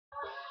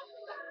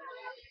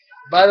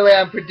By the way,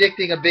 I'm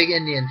predicting a big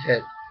Indians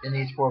hit in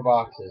these 4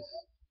 boxes.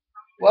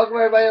 Welcome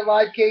everybody to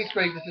Live Case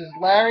Break. This is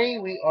Larry.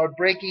 We are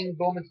breaking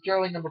Bowman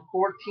Sterling number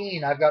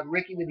 14. I've got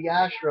Ricky with the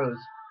Astros,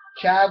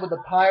 Chad with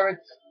the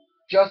Pirates,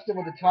 Justin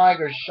with the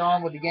Tigers,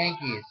 Sean with the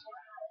Yankees.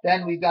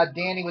 Then we've got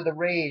Danny with the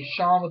Rays,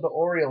 Sean with the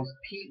Orioles,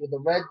 Pete with the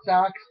Red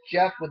Sox,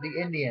 Jeff with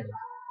the Indians,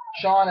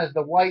 Sean has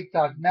the White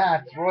Sox,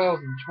 Nats, Royals,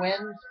 and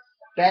Twins,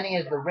 Benny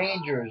has the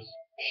Rangers,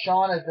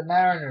 Sean has the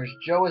Mariners,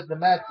 Joe has the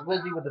Mets,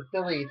 Lizzie with the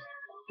Phillies,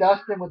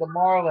 Dustin with the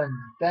Marlins,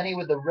 Benny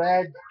with the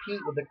Reds,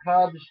 Pete with the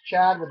Cubs,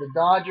 Chad with the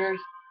Dodgers,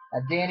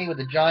 and Danny with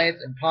the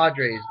Giants and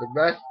Padres. The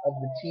rest of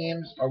the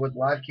teams are with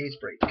Live Case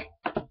Break.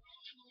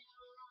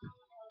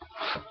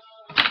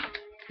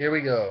 Here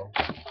we go.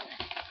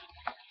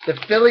 The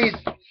Phillies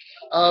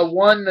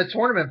won the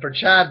tournament for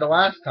Chad the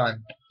last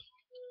time.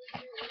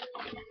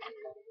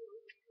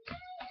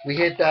 We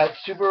hit that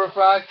super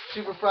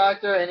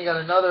fractor, and he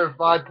got another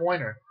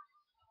 5-pointer.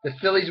 The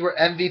Phillies were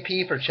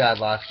MVP for Chad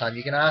last time.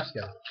 You can ask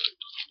him.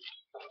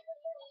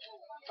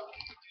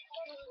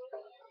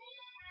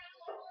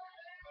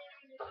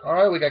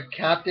 Alright, we got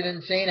Captain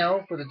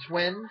Insano for the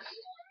Twins.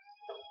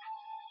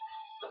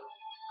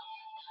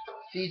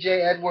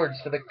 C.J.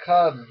 Edwards for the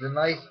Cubs. A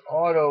nice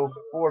auto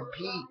for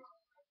Pete.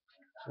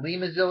 Lee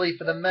Mazzilli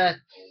for the Mets.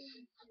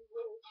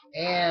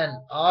 And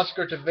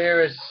Oscar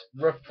Taveras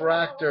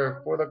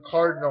refractor for the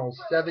Cardinals.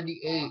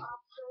 78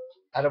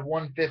 out of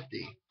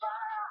 150.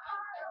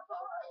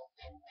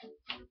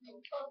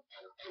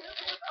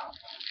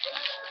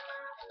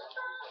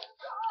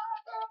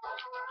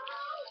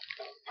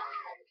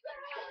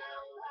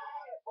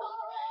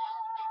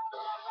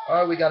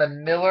 Alright, we got a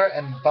Miller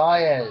and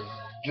Baez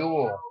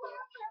duel.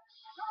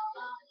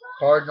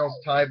 Cardinals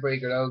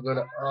tiebreaker. That'll go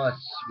to us.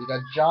 We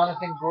got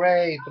Jonathan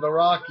Gray for the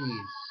Rockies.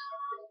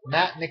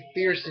 Matt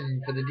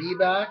McPherson for the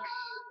D-backs.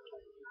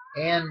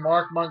 And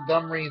Mark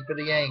Montgomery for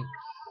the Yanks.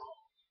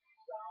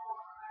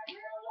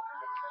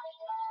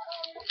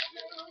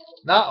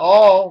 Not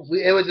all.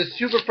 It was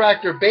a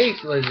superfractor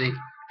base, Lizzie.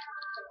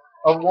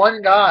 Of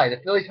one guy.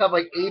 The Phillies have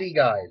like 80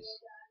 guys.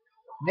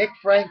 Nick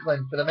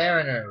Franklin for the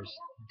Mariners.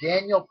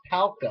 Daniel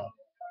Palka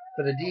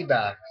for the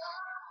D-backs.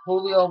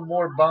 Julio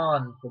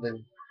Morban for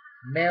the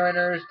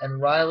Mariners.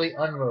 And Riley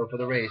Unruh for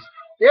the Rays.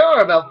 There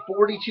are about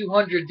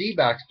 4,200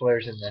 D-backs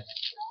players in this.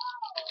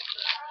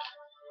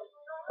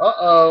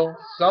 Uh-oh.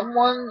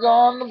 Someone's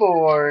on the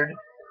board.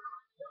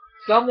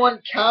 Someone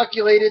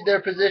calculated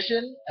their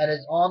position and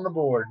is on the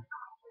board.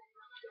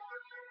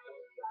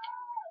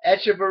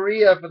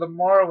 Echeverria for the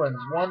Marlins.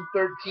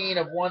 113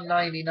 of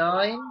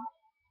 199.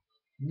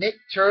 Nick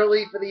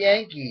Turley for the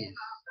Yankees.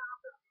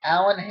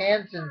 Alan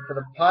Hansen for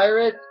the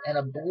Pirates. And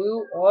a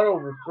blue auto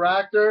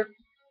refractor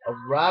of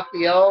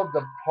Rafael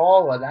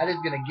DePaula. That is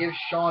going to give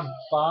Sean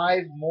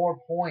 5 more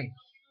points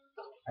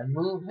and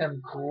move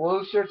him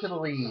closer to the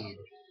lead.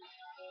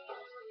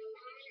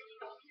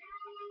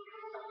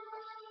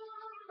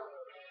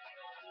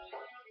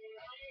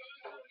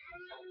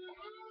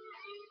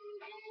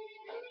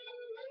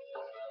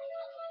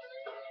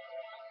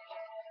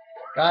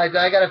 Guys,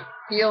 I got a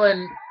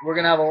feeling we're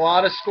going to have a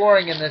lot of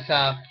scoring in this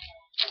half.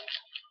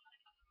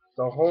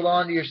 So hold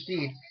on to your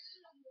seats.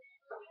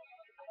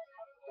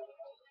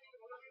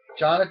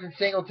 Jonathan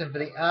Singleton for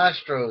the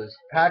Astros.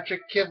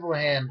 Patrick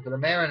Kivlehan for the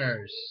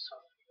Mariners.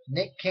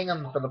 Nick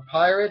Kingham for the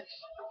Pirates.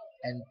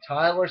 And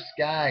Tyler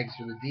Skaggs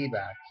for the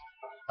D-backs.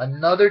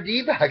 Another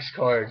D-backs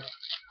card.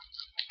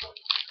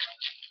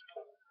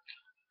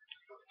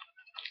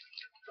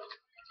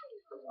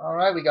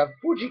 Alright, we got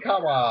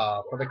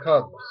Fujikawa for the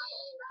Cubs.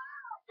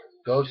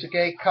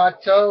 Gosuke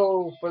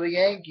Kato for the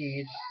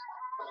Yankees.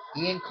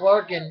 Ian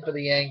Clarkin for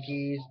the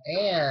Yankees.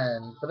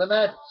 And for the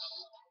Mets,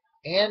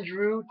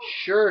 Andrew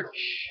Church.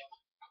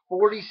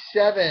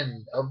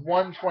 47 of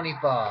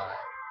 125.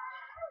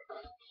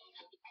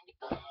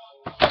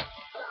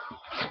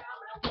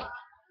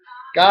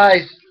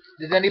 Guys,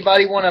 does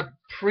anybody want a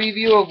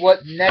preview of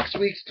what next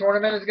week's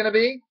tournament is going to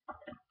be?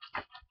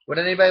 Would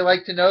anybody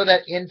like to know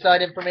that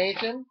inside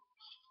information?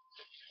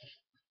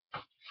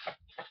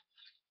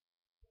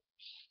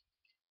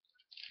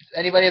 Does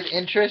anybody have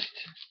interest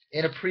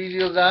in a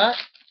preview of that?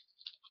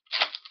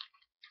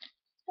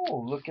 Oh,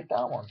 look at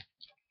that one.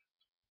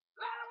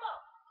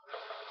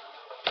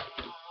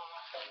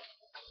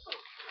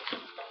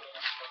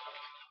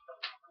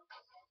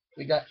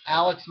 We got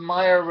Alex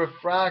Meyer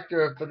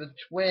refractor for the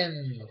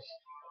Twins.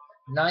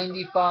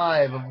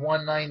 95 of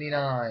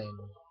 199.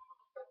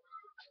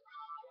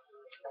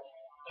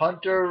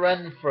 Hunter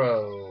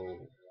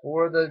Renfroe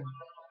for the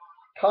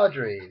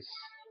Padres.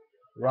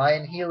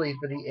 Ryan Healy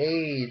for the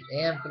A's,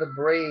 and for the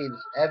Braves,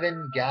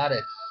 Evan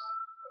Gattis.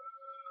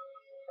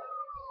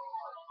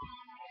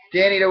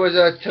 Danny, there was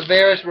a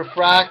Taveras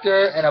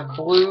refractor and a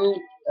blue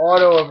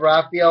auto of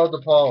Rafael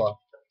DePaula.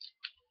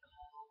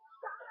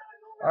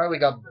 Alright, we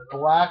got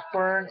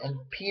Blackburn and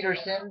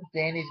Peterson.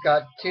 Danny's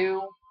got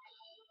 2.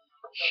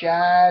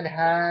 Chad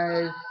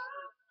has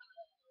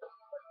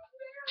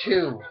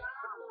 2.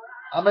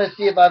 I'm going to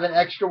see if I have an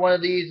extra one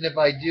of these, and if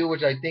I do,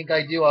 which I think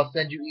I do, I'll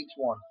send you each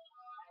one.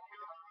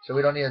 so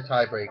we don't need a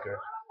tiebreaker.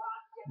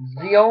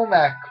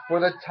 Ziomek for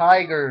the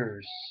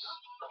Tigers.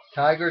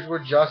 Tigers were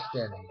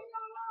Justin.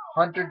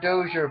 Hunter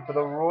Dozier for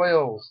the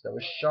Royals. That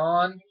was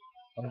Sean.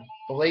 And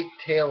Blake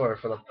Taylor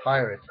for the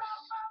Pirates.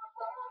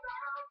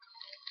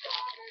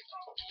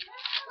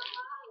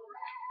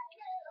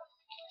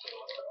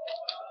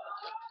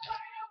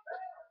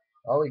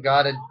 Oh, we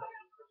got a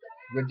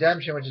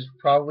redemption, which is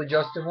probably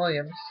Justin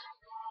Williams.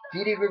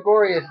 Didi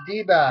Gregorius,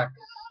 D-backs.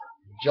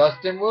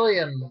 Justin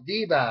Williams,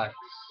 D-backs.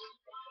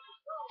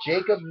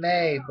 Jacob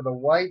May for the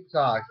White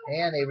Sox.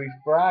 And a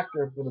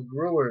refractor for the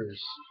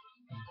Brewers.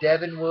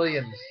 Devin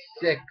Williams,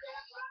 6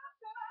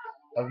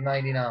 of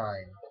 99.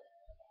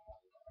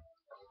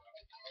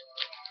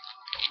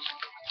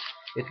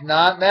 It's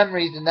not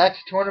memories. The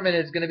next tournament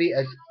is going to be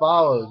as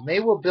follows.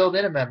 Maybe we'll build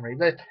in a memory,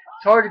 but it's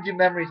hard to do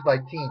memories by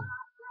team.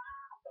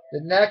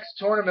 The next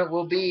tournament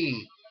will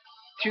be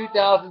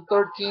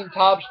 2013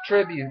 Topps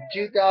Tribute,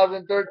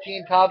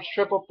 2013 Topps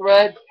Triple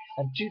Thread,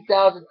 and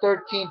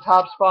 2013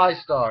 Topps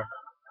 5-Star.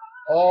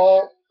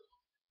 All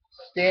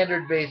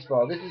standard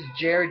baseball. This is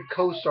Jared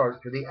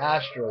Cosart for the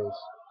Astros,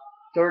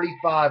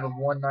 35 of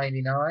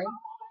 199.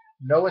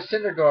 Noah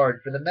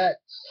Syndergaard for the Mets.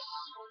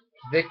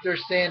 Victor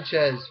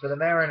Sanchez for the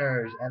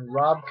Mariners, and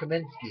Rob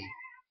Kaminsky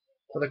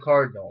for the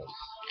Cardinals.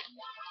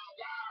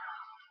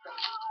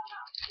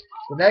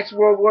 The next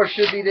World War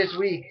should be this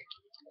week.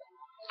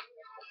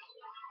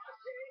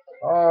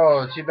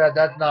 Oh, too bad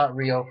that's not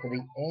real for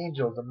the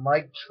Angels. A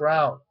Mike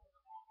Trout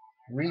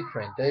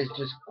reprint. That is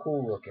just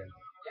cool looking.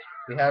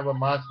 We had one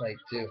last night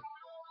too.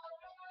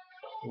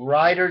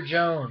 Ryder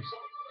Jones.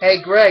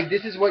 Hey Greg,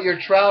 this is what your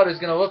Trout is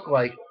going to look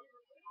like.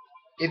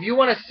 If you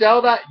want to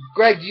sell that,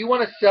 Greg, do you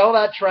want to sell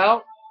that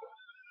Trout?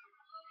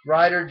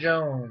 Ryder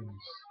Jones,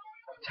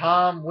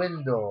 Tom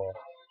Windle,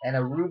 and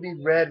a ruby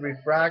red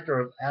refractor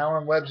of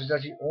Alan Webster. It's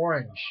actually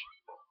orange.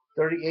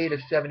 38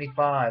 of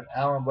 75,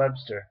 Alan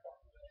Webster.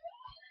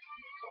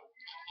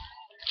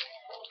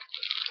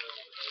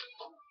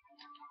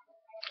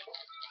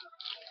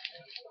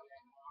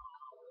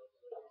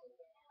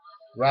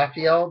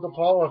 Rafael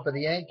DePaula for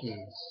the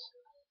Yankees.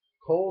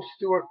 Cole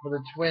Stewart for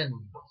the Twins.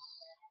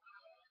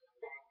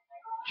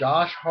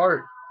 Josh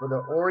Hart for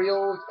the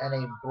Orioles, and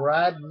a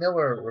Brad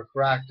Miller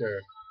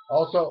refractor,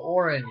 also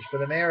orange, for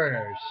the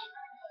Mariners.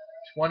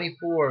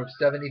 24 of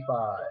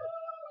 75.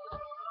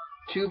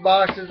 2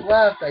 boxes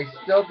left. I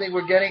still think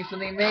we're getting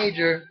something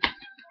major.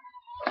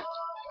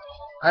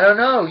 I don't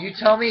know. You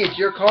tell me. It's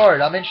your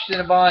card. I'm interested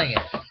in buying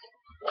it.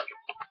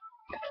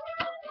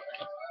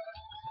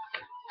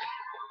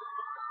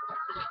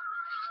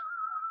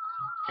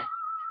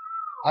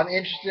 I'm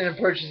interested in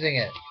purchasing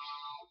it.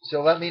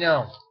 So let me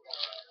know.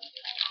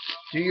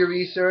 Do your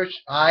research.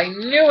 I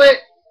knew it!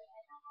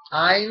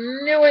 I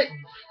knew it!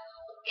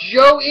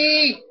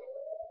 Joey!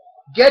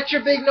 Get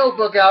your big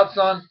notebook out,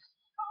 son.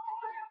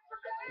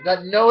 You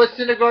got Noah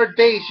Syndergaard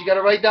base. You got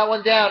to write that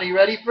one down. Are you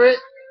ready for it?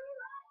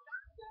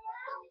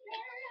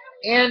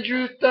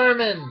 Andrew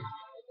Thurman.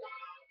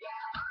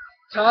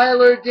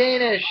 Tyler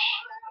Danish.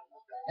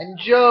 And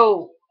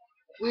Joe.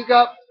 We've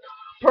got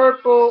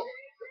purple.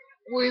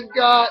 We've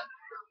got...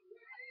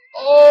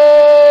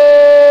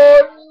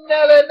 Oh!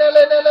 Nele,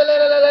 nele, nele,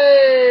 nele,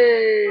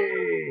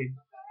 nele.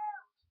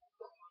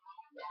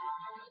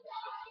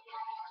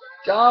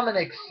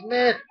 Dominic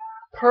Smith.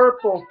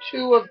 Purple.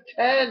 2 of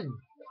 10.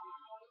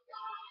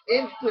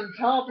 Instant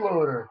top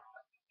loader.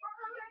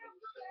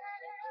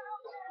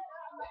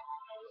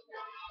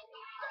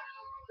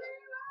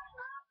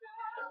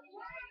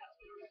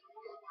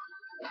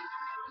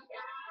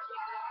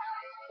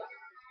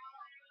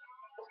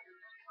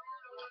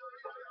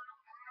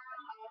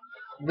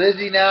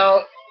 Lizzie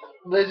now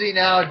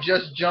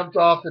just jumped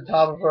off the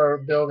top of her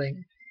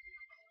building.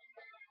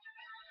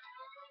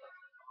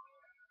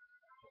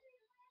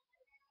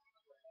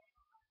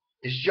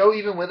 Is Joe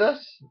even with us?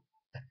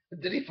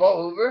 Did he fall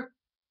over?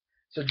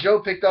 So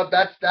Joe picked up,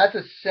 that's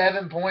a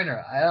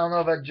 7-pointer. I don't know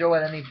if Joe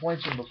had any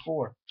points from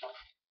before.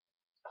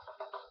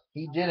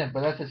 He didn't,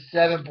 but that's a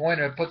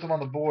 7-pointer. It puts him on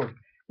the board.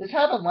 This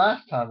happened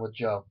last time with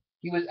Joe.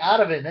 He was out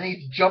of it, and then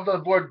he jumped on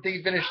the board. I think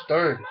he finished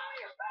 3rd.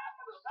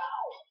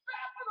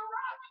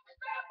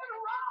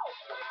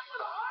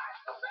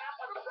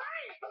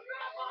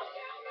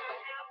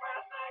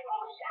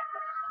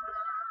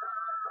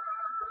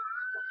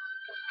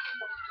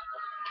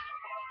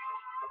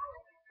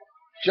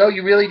 Joe,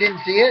 you really didn't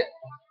see it?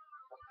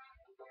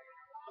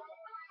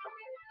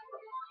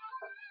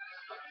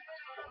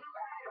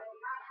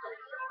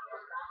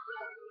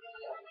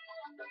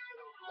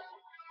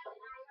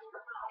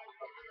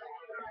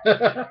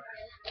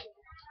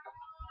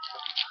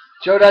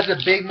 Joe, that's a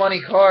big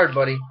money card,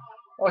 buddy.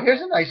 Oh,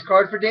 here's a nice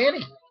card for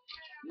Danny.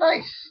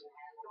 Nice.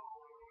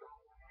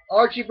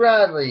 Archie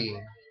Bradley.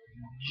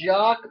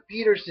 Jock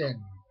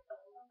Peterson.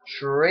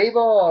 Trey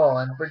Ball.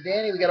 And for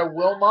Danny, we got a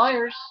Will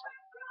Myers.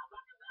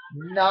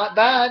 Not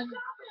bad.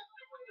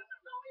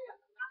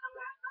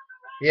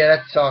 Yeah,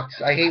 that sucks.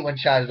 I hate when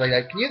chat is like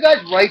that. Can you guys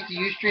write to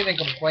Ustream and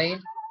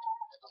complain?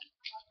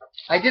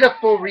 I did a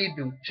full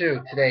reboot,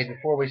 too, today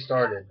before we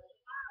started.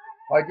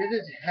 Alright, this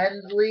is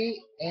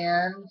Hensley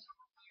and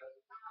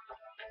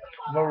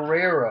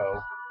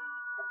Marrero.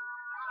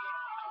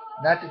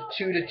 And that's a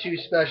 2-2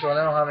 special. I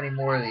don't know how many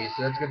more of these,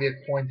 so that's going to be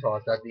a coin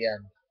toss at the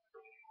end.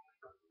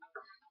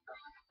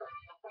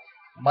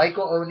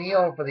 Michael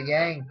O'Neill for the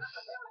Yanks.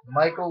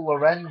 Michael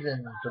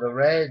Lorenzen for the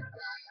Reds.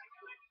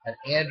 And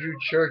Andrew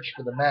Church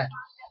for the Mets.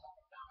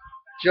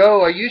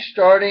 Joe, are you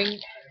starting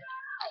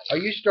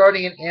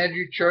an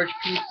Andrew Church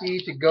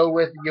PC to go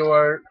with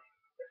your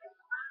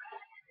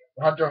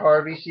Hunter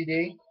Harvey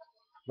CD?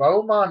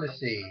 Raul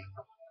Mondesi.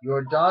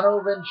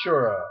 Yordano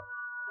Ventura.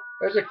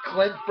 There's a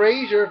Clint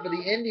Frazier for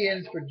the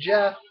Indians for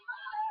Jeff.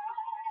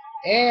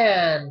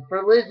 And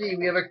for Lizzie,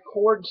 we have a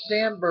Cord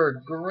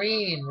Sandberg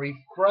green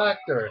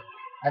refractor.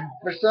 And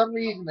for some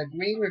reason, the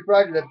green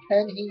refractor, the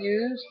pen he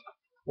used,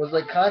 was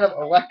like kind of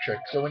electric.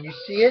 So when you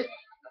see it,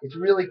 it's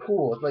really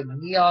cool. It's like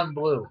neon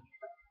blue.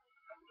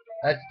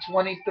 That's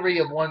 23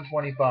 of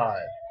 125.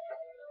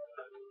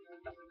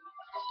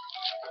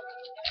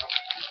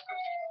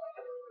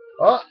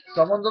 Oh,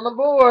 someone's on the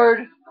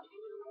board.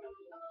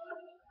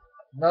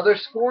 Another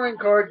scoring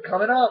card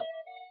coming up.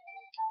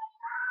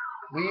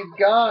 We've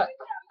got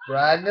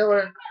Brad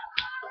Miller,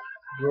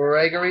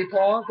 Gregory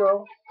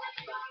Polanco,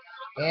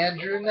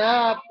 Andrew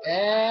Knapp,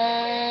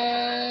 and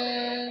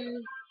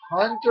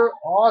Hunter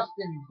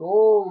Austin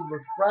Gold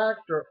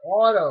Refractor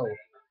Auto.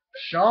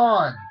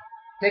 Sean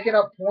picking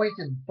up points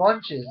in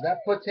bunches.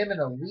 That puts him in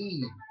a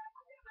lead.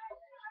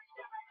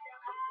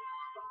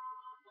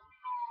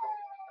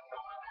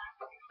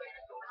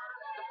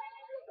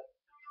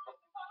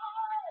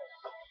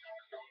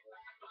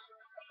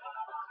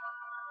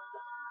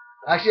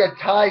 Actually, that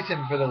ties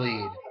him for the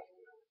lead.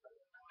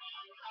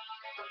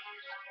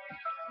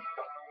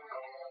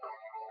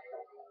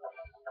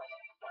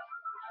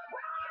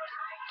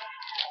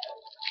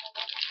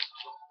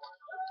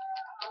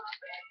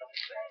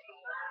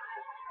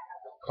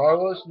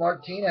 Carlos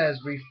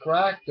Martinez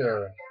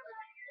refractor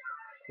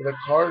for the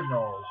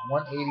Cardinals,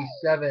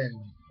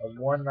 187 of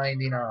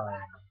 199.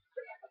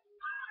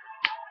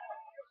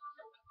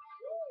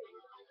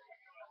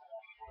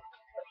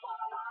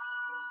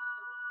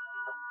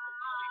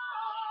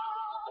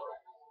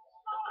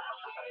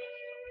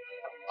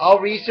 I'll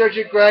research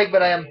it, Greg,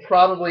 but I am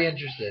probably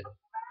interested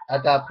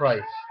at that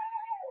price.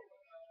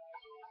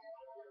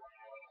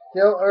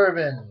 Phil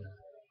Irvin,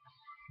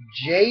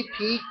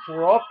 J.P.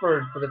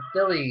 Crawford for the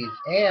Phillies,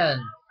 and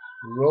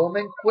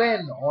Roman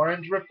Quinn,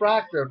 orange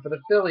refractor for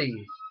the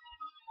Phillies,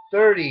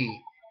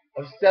 30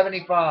 of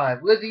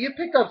 75. Lizzie, you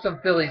picked up some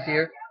Phillies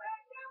here.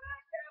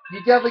 You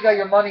definitely got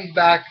your money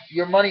back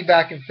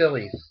in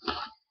Phillies.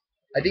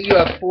 I think you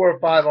have 4 or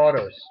 5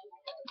 autos.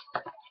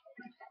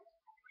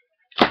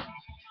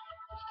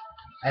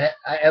 And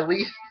at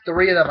least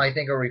 3 of them, I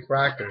think, are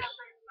refractors.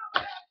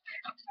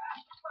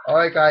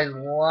 Alright, guys,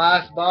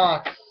 last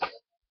box.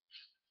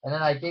 And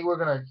then I think we're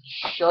going to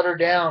shut her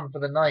down for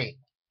the night.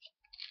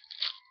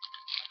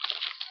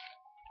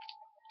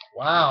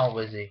 Wow,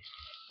 Lizzie.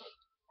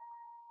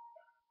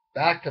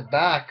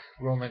 Back-to-back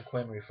Roman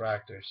Quinn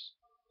refractors.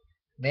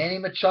 Manny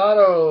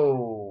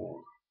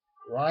Machado,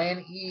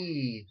 Ryan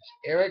Eads,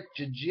 Eric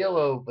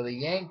Giglio for the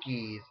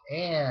Yankees,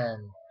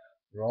 and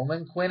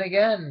Roman Quinn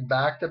again.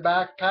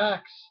 Back-to-back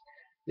packs.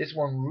 This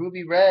one,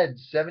 Ruby Red,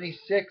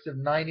 76 of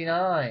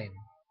 99.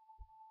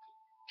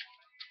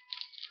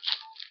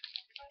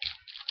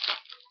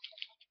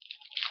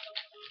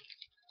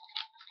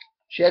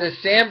 She had a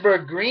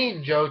Sandberg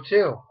green, Joe,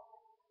 too.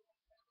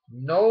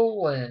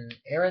 Nolan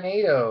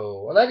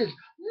Arenado. Well, that is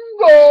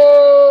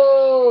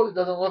gold! It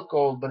doesn't look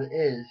gold, but it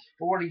is.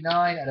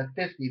 49 out of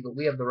 50, but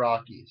we have the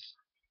Rockies.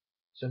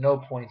 So no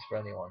points for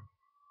anyone.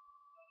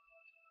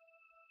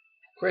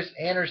 Chris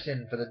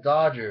Anderson for the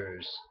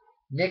Dodgers.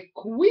 Nick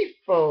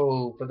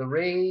Cuifo for the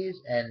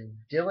Rays. And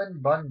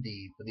Dylan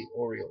Bundy for the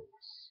Orioles.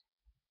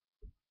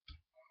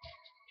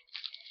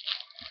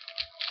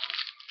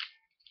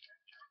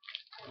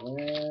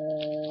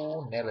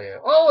 Ooh, Nelly.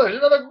 Oh, there's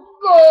another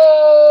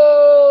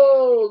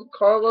gold!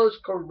 Carlos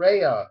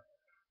Correa.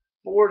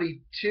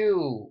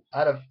 42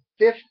 out of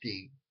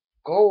 50.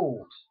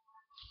 Gold.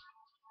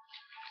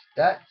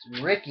 That's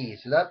Ricky.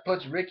 So that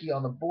puts Ricky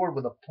on the board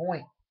with a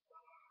point.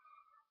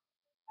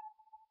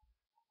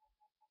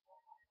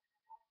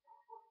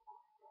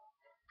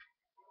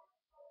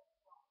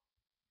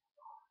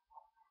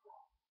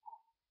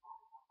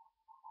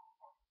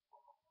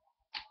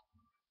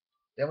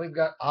 Then we've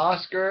got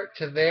Oscar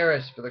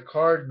Taveras for the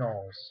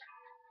Cardinals.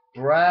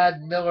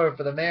 Brad Miller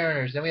for the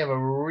Mariners. Then we have a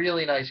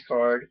really nice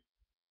card.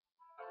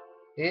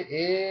 It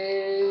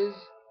is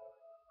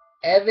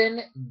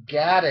Evan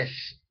Gattis,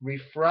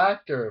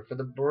 refractor for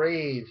the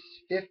Braves,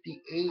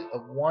 58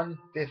 of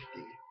 150.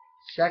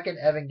 Second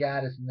Evan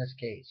Gattis in this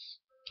case.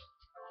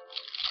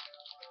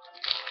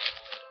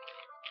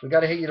 We got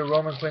to hit you the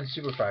Roman Quinn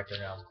Superfractor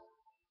now.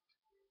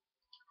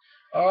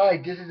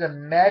 Alright, this is a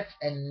Mets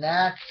and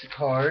Nats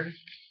card.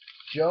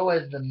 Joe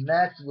has the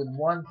Mets with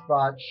 1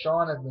 spot.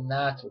 Sean has the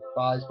Nats with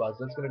 5 spots.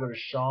 That's going to go to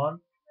Sean.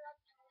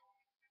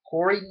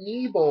 Corey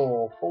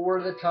Knebel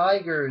for the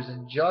Tigers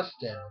and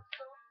Justin.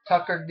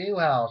 Tucker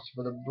Newhouse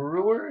for the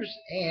Brewers,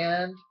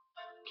 and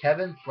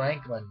Kevin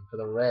Franklin for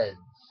the Reds.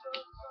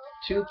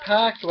 2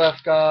 packs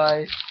left,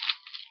 guys.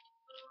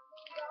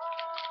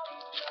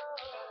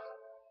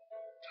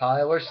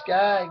 Tyler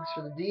Skaggs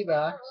for the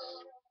D-backs.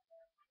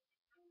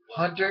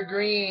 Hunter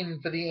Green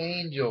for the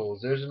Angels.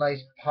 There's a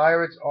nice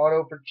Pirates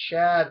auto for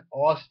Chad.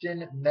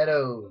 Austin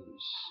Meadows.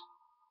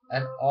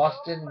 And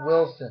Austin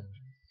Wilson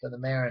for the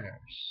Mariners.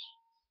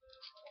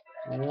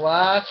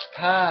 Last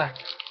pack.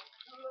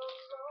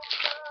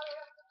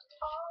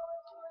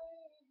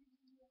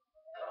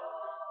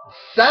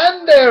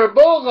 Sander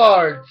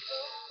Bogarts.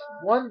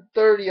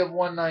 130 of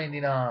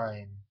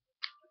 199.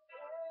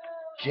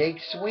 Jake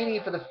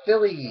Sweeney for the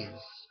Phillies.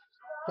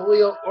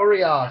 Julio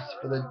Urias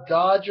for the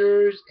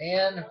Dodgers,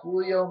 and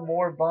Julio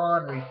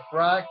Morban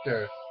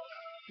refractor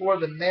for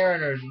the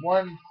Mariners.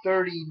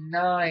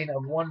 139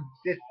 of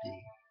 150.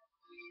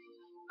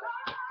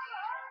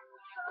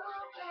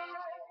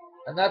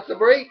 And that's the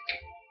break.